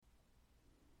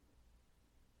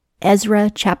Ezra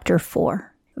chapter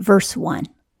 4, verse 1.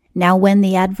 Now when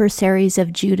the adversaries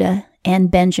of Judah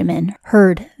and Benjamin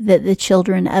heard that the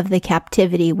children of the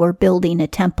captivity were building a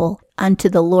temple unto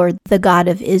the Lord, the God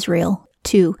of Israel,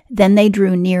 2. Then they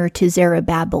drew near to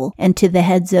Zerubbabel and to the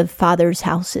heads of fathers'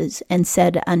 houses, and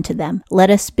said unto them, Let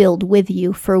us build with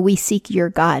you, for we seek your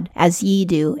God, as ye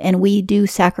do, and we do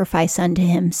sacrifice unto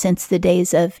him since the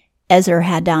days of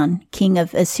Esarhaddon, king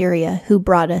of Assyria, who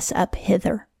brought us up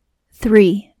hither.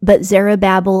 3. But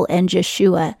Zerubbabel and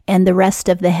Jeshua and the rest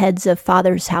of the heads of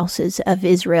fathers' houses of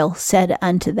Israel said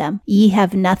unto them, Ye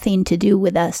have nothing to do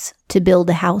with us to build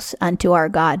a house unto our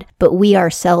God, but we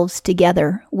ourselves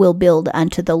together will build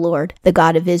unto the Lord, the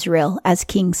God of Israel, as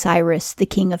King Cyrus, the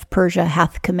king of Persia,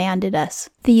 hath commanded us.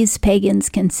 These pagans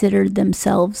considered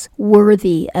themselves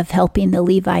worthy of helping the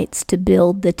Levites to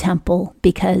build the temple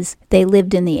because they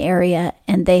lived in the area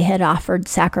and they had offered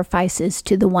sacrifices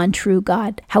to the one true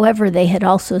God. However, they had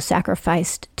also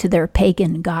sacrificed to their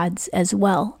pagan gods as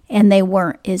well, and they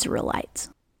weren't Israelites.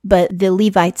 But the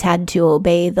Levites had to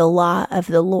obey the law of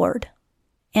the Lord.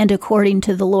 And according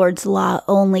to the Lord's law,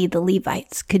 only the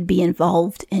Levites could be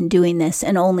involved in doing this,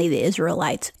 and only the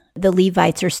Israelites. The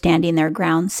Levites are standing their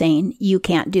ground saying, You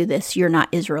can't do this, you're not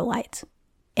Israelites.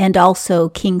 And also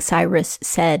King Cyrus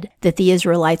said that the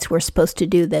Israelites were supposed to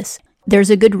do this. There's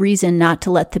a good reason not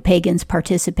to let the pagans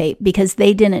participate, because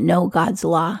they didn't know God's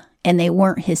law, and they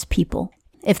weren't his people.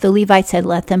 If the Levites had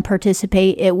let them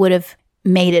participate, it would have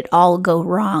made it all go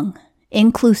wrong.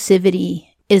 Inclusivity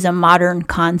is a modern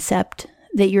concept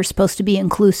that you're supposed to be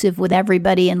inclusive with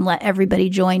everybody and let everybody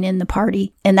join in the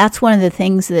party. And that's one of the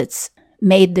things that's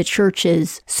made the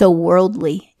churches so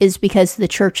worldly, is because the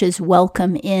churches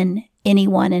welcome in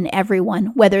anyone and everyone,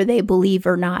 whether they believe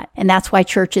or not. And that's why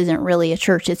church isn't really a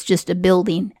church. It's just a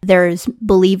building. There's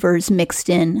believers mixed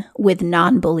in with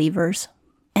non-believers.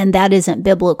 And that isn't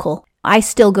biblical. I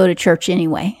still go to church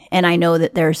anyway, and I know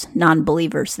that there's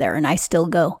non-believers there, and I still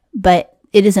go. But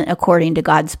it isn't according to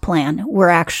God's plan. We're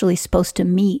actually supposed to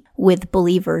meet with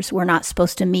believers. We're not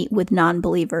supposed to meet with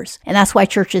non-believers. And that's why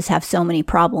churches have so many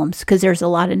problems, because there's a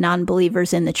lot of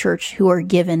non-believers in the church who are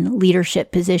given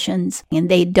leadership positions, and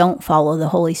they don't follow the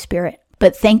Holy Spirit.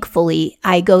 But thankfully,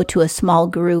 I go to a small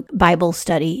group Bible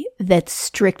study that's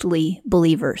strictly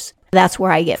believers. That's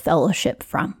where I get fellowship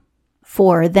from.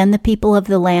 4. Then the people of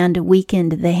the land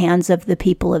weakened the hands of the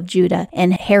people of Judah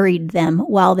and harried them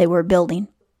while they were building.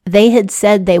 They had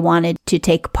said they wanted to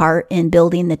take part in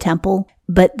building the temple,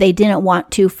 but they didn't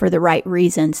want to for the right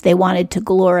reasons. They wanted to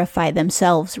glorify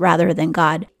themselves rather than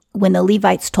God. When the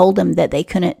Levites told them that they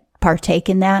couldn't partake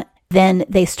in that, then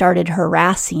they started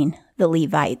harassing the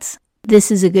Levites.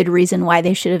 This is a good reason why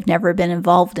they should have never been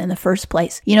involved in the first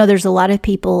place. You know, there's a lot of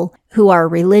people who are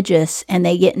religious and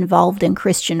they get involved in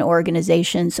Christian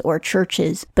organizations or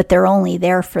churches, but they're only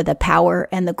there for the power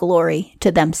and the glory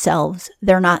to themselves.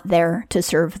 They're not there to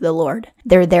serve the Lord.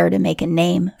 They're there to make a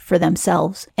name for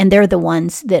themselves. And they're the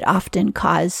ones that often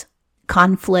cause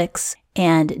conflicts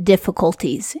and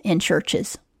difficulties in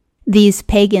churches. These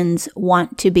pagans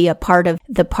want to be a part of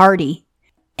the party,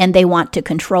 and they want to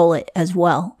control it as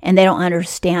well. And they don't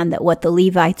understand that what the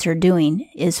Levites are doing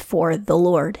is for the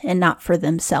Lord and not for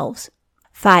themselves.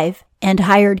 5. And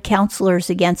hired counselors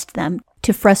against them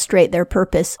to frustrate their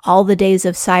purpose all the days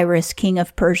of Cyrus, king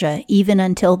of Persia, even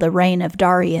until the reign of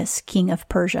Darius, king of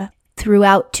Persia.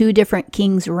 Throughout 2 different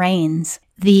kings' reigns,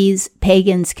 these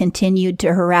pagans continued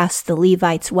to harass the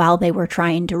Levites while they were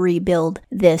trying to rebuild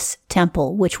this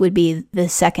temple, which would be the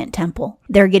second temple.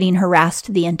 They're getting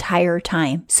harassed the entire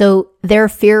time. So their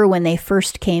fear when they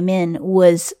first came in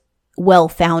was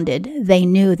well-founded. They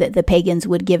knew that the pagans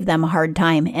would give them a hard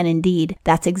time, and indeed,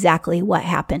 that's exactly what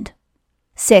happened.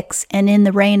 6. And in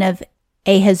the reign of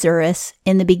Ahasuerus,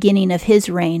 in the beginning of his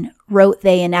reign, wrote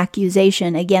they an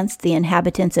accusation against the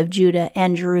inhabitants of Judah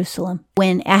and Jerusalem.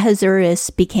 When Ahasuerus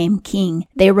became king,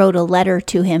 they wrote a letter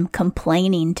to him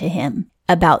complaining to him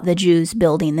about the Jews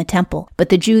building the temple. But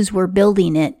the Jews were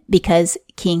building it because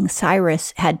King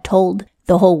Cyrus had told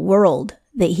the whole world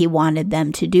that he wanted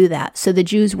them to do that. So the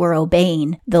Jews were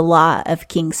obeying the law of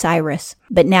King Cyrus.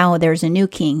 But now there's a new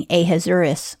king,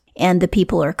 Ahasuerus, and the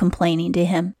people are complaining to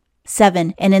him.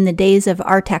 7. And in the days of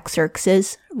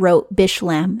Artaxerxes wrote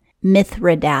Bishlam,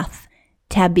 Mithredath,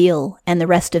 Tabeel, and the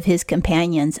rest of his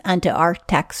companions unto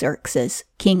Artaxerxes,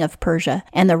 king of Persia.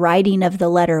 And the writing of the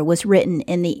letter was written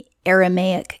in the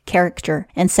Aramaic character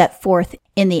and set forth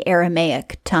in the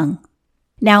Aramaic tongue.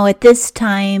 Now at this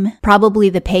time, probably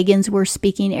the pagans were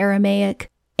speaking Aramaic,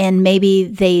 and maybe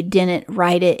they didn't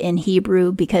write it in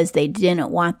Hebrew because they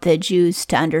didn't want the Jews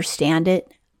to understand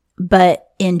it. But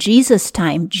in Jesus'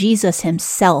 time, Jesus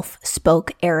himself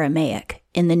spoke Aramaic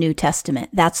in the New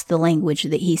Testament. That's the language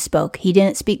that he spoke. He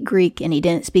didn't speak Greek and he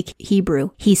didn't speak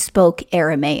Hebrew. He spoke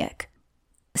Aramaic.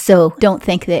 So don't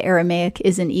think that Aramaic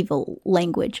is an evil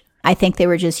language. I think they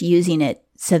were just using it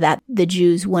so that the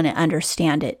Jews wouldn't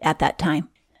understand it at that time.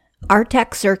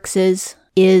 Artaxerxes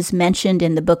is mentioned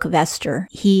in the book of Esther.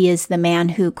 He is the man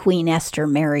who Queen Esther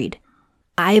married.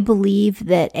 I believe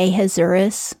that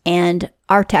Ahasuerus and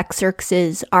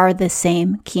Artaxerxes are the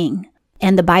same king.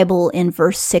 And the Bible in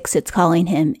verse 6, it's calling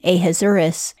him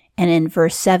Ahasuerus, and in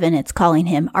verse 7, it's calling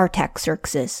him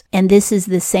Artaxerxes. And this is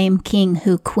the same king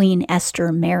who Queen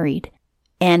Esther married.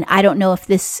 And I don't know if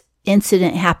this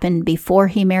incident happened before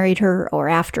he married her or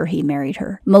after he married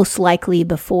her. Most likely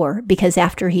before, because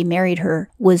after he married her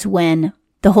was when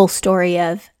the whole story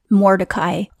of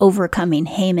Mordecai overcoming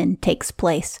Haman takes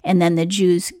place, and then the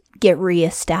Jews get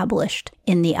reestablished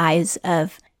in the eyes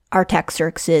of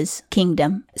Artaxerxes'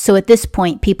 kingdom. So at this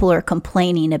point, people are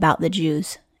complaining about the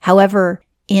Jews. However,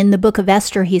 in the book of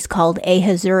Esther, he's called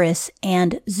Ahasuerus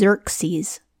and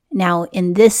Xerxes. Now,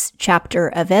 in this chapter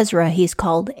of Ezra, he's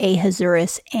called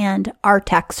Ahasuerus and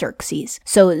Artaxerxes.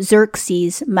 So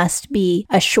Xerxes must be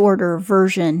a shorter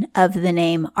version of the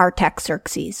name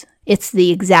Artaxerxes. It's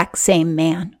the exact same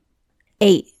man.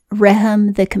 8.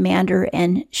 Rehum the commander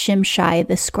and Shimshai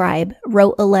the scribe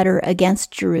wrote a letter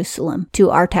against Jerusalem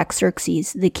to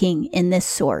Artaxerxes the king in this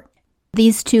sort.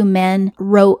 These two men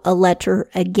wrote a letter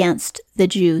against the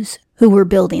Jews who were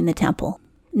building the temple.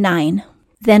 9.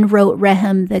 Then wrote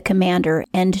Rehum the commander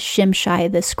and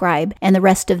Shimshai the scribe and the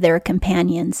rest of their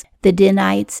companions, the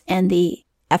Dinites and the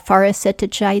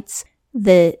Apharasitites,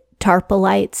 the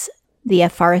Tarpelites, the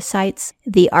Apharasites,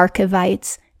 the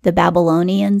Archivites, the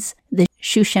Babylonians, the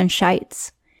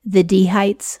Shushanshites, the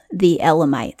Dehites, the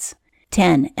Elamites.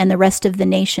 10. And the rest of the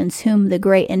nations whom the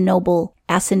great and noble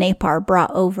Asenapar brought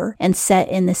over and set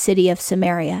in the city of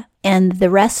Samaria, and the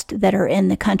rest that are in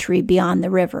the country beyond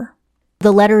the river.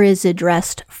 The letter is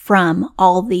addressed from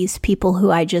all these people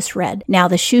who I just read. Now,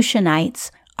 the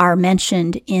Shushanites are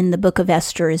mentioned in the book of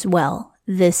Esther as well.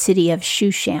 The city of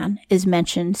Shushan is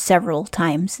mentioned several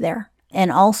times there.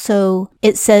 And also,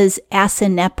 it says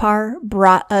Asenapar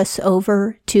brought us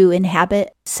over to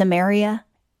inhabit Samaria.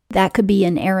 That could be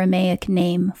an Aramaic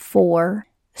name for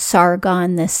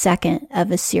Sargon II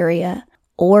of Assyria,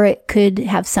 or it could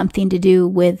have something to do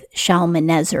with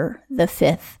Shalmaneser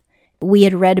V. We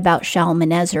had read about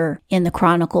Shalmaneser in the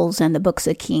Chronicles and the books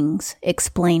of Kings,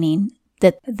 explaining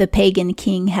that the pagan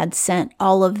king had sent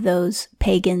all of those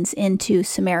pagans into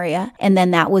Samaria, and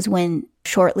then that was when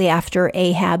shortly after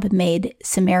Ahab made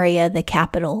Samaria the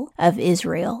capital of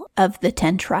Israel, of the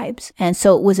 10 tribes. And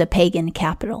so it was a pagan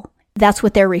capital. That's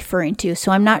what they're referring to.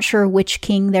 So I'm not sure which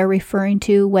king they're referring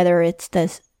to, whether it's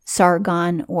the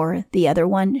Sargon or the other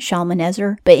one,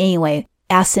 Shalmaneser. But anyway,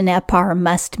 Asenapar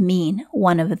must mean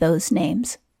one of those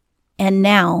names. And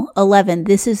now, 11,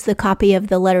 this is the copy of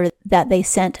the letter that they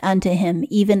sent unto him,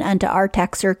 even unto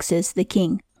Artaxerxes the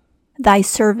king. Thy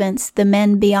servants, the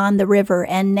men beyond the river,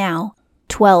 and now,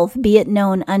 12, be it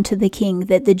known unto the king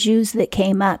that the Jews that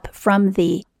came up from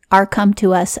thee are come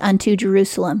to us unto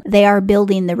Jerusalem. They are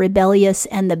building the rebellious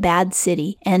and the bad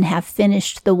city, and have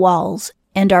finished the walls,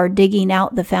 and are digging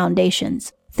out the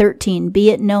foundations. 13, be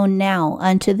it known now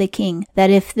unto the king that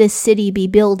if this city be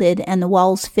builded and the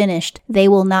walls finished, they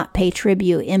will not pay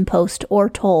tribute, impost, or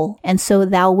toll, and so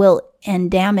thou wilt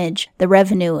endamage the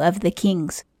revenue of the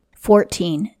kings.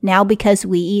 14, now because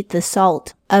we eat the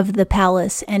salt of the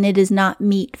palace, and it is not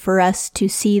meet for us to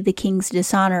see the king's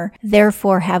dishonor,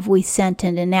 therefore have we sent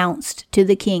and announced to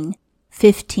the king.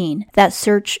 15, that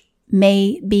search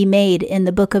may be made in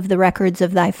the book of the records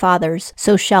of thy fathers,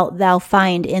 so shalt thou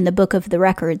find in the book of the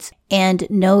records, and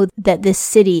know that this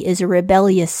city is a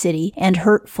rebellious city, and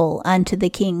hurtful unto the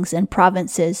kings and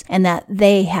provinces, and that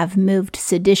they have moved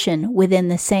sedition within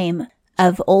the same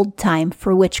of old time,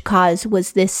 for which cause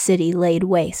was this city laid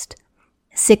waste.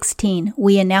 16,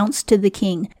 we announce to the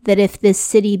king that if this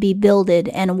city be builded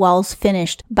and walls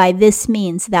finished, by this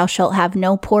means thou shalt have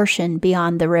no portion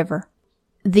beyond the river.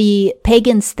 The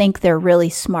pagans think they're really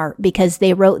smart because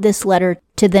they wrote this letter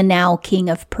to the now king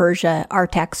of Persia,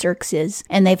 Artaxerxes,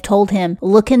 and they've told him,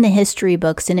 look in the history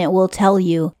books and it will tell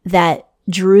you that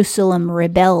Jerusalem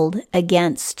rebelled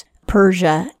against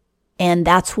Persia, and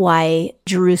that's why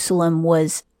Jerusalem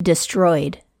was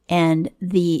destroyed and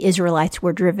the Israelites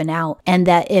were driven out, and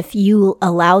that if you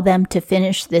allow them to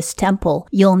finish this temple,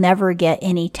 you'll never get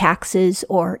any taxes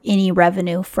or any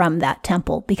revenue from that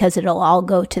temple because it'll all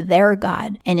go to their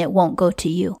God and it won't go to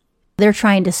you. They're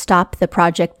trying to stop the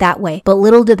project that way. But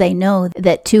little do they know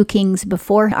that 2 kings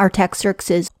before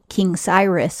Artaxerxes, King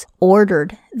Cyrus,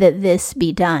 ordered that this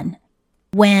be done.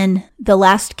 When the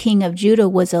last king of Judah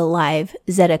was alive,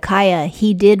 Zedekiah,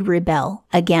 he did rebel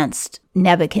against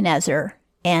Nebuchadnezzar,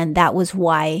 and that was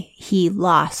why he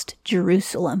lost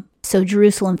Jerusalem. So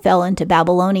Jerusalem fell into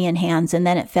Babylonian hands, and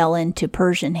then it fell into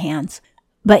Persian hands.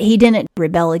 But he didn't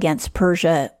rebel against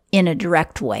Persia in a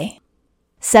direct way.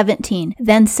 17.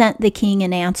 Then sent the king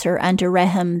an answer unto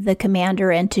Rehem the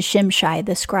commander, and to Shimshai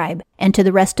the scribe, and to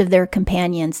the rest of their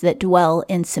companions that dwell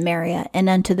in Samaria, and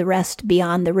unto the rest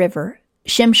beyond the river.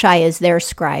 Shimshai is their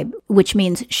scribe, which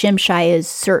means Shimshai is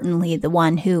certainly the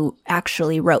one who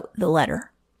actually wrote the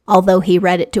letter, although he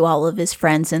read it to all of his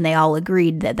friends and they all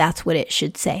agreed that that's what it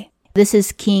should say. This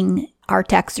is King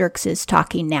Artaxerxes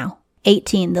talking now.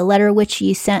 18. The letter which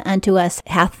ye sent unto us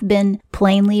hath been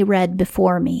plainly read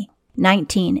before me.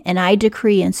 19. And I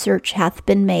decree, and search hath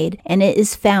been made, and it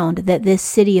is found that this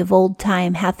city of old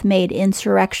time hath made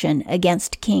insurrection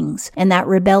against kings, and that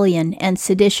rebellion and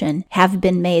sedition have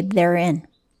been made therein.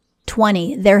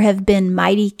 20. There have been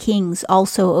mighty kings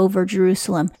also over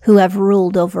Jerusalem, who have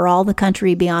ruled over all the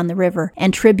country beyond the river,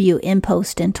 and tribute,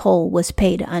 impost, and toll was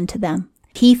paid unto them.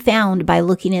 He found, by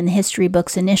looking in the history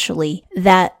books initially,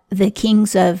 that the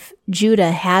kings of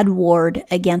Judah had warred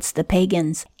against the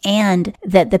pagans, and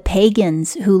that the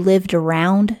pagans who lived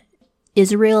around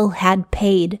Israel had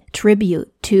paid tribute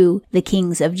to the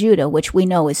kings of Judah, which we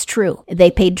know is true.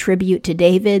 They paid tribute to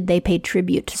David, they paid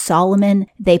tribute to Solomon,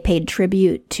 they paid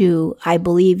tribute to, I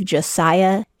believe,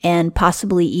 Josiah, and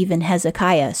possibly even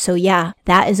Hezekiah. So yeah,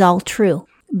 that is all true.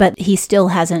 But he still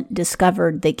hasn't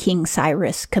discovered that King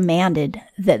Cyrus commanded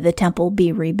that the temple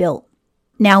be rebuilt.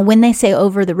 Now, when they say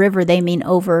over the river, they mean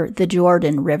over the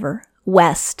Jordan River,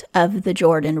 west of the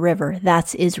Jordan River.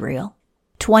 That's Israel.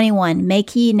 21.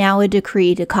 Make ye now a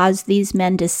decree to cause these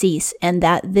men to cease, and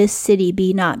that this city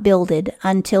be not builded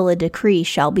until a decree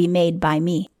shall be made by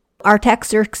me.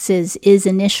 Artaxerxes is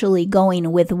initially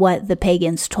going with what the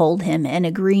pagans told him and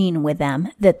agreeing with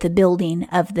them that the building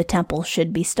of the temple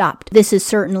should be stopped. This is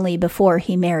certainly before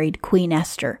he married Queen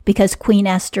Esther, because Queen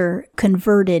Esther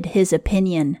converted his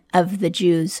opinion of the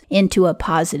Jews into a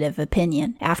positive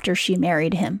opinion after she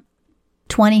married him.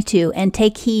 22. And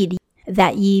take heed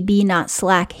that ye be not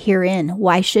slack herein.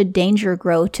 Why should danger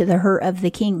grow to the hurt of the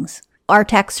kings?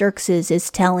 Artaxerxes is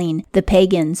telling the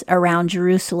pagans around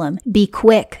Jerusalem, be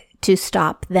quick to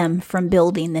stop them from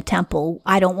building the temple.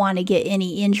 I don't want to get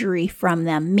any injury from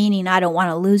them, meaning I don't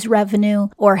want to lose revenue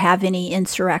or have any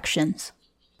insurrections.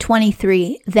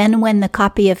 23. Then when the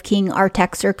copy of King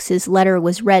Artaxerxes' letter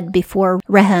was read before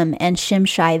Rehem and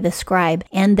Shimshai the scribe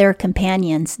and their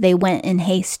companions, they went in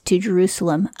haste to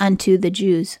Jerusalem unto the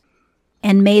Jews,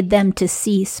 and made them to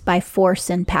cease by force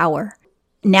and power.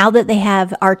 Now that they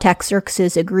have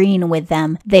Artaxerxes agreeing with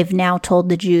them, they've now told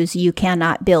the Jews, you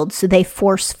cannot build. So they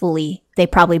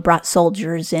probably brought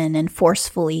soldiers in and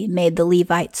forcefully made the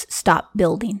Levites stop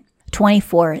building.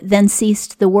 24. Then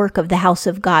ceased the work of the house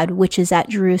of God, which is at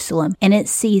Jerusalem, and it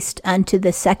ceased unto the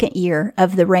 2nd year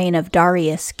of the reign of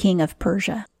Darius, king of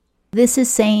Persia. This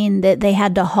is saying that they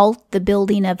had to halt the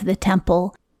building of the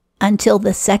temple until the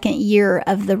 2nd year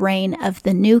of the reign of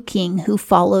the new king who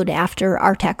followed after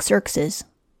Artaxerxes.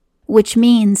 Which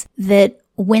means that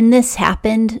when this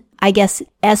happened, I guess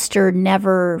Esther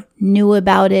never knew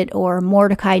about it, or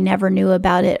Mordecai never knew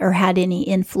about it or had any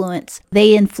influence.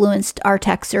 They influenced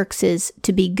Artaxerxes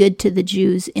to be good to the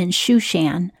Jews in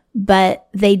Shushan, but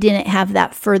they didn't have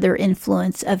that further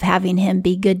influence of having him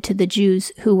be good to the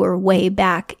Jews who were way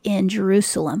back in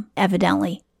Jerusalem,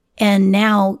 evidently. And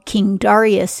now King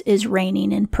Darius is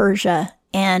reigning in Persia,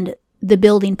 and the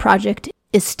building project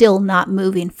is still not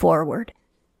moving forward.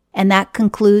 And that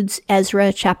concludes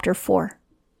Ezra chapter 4.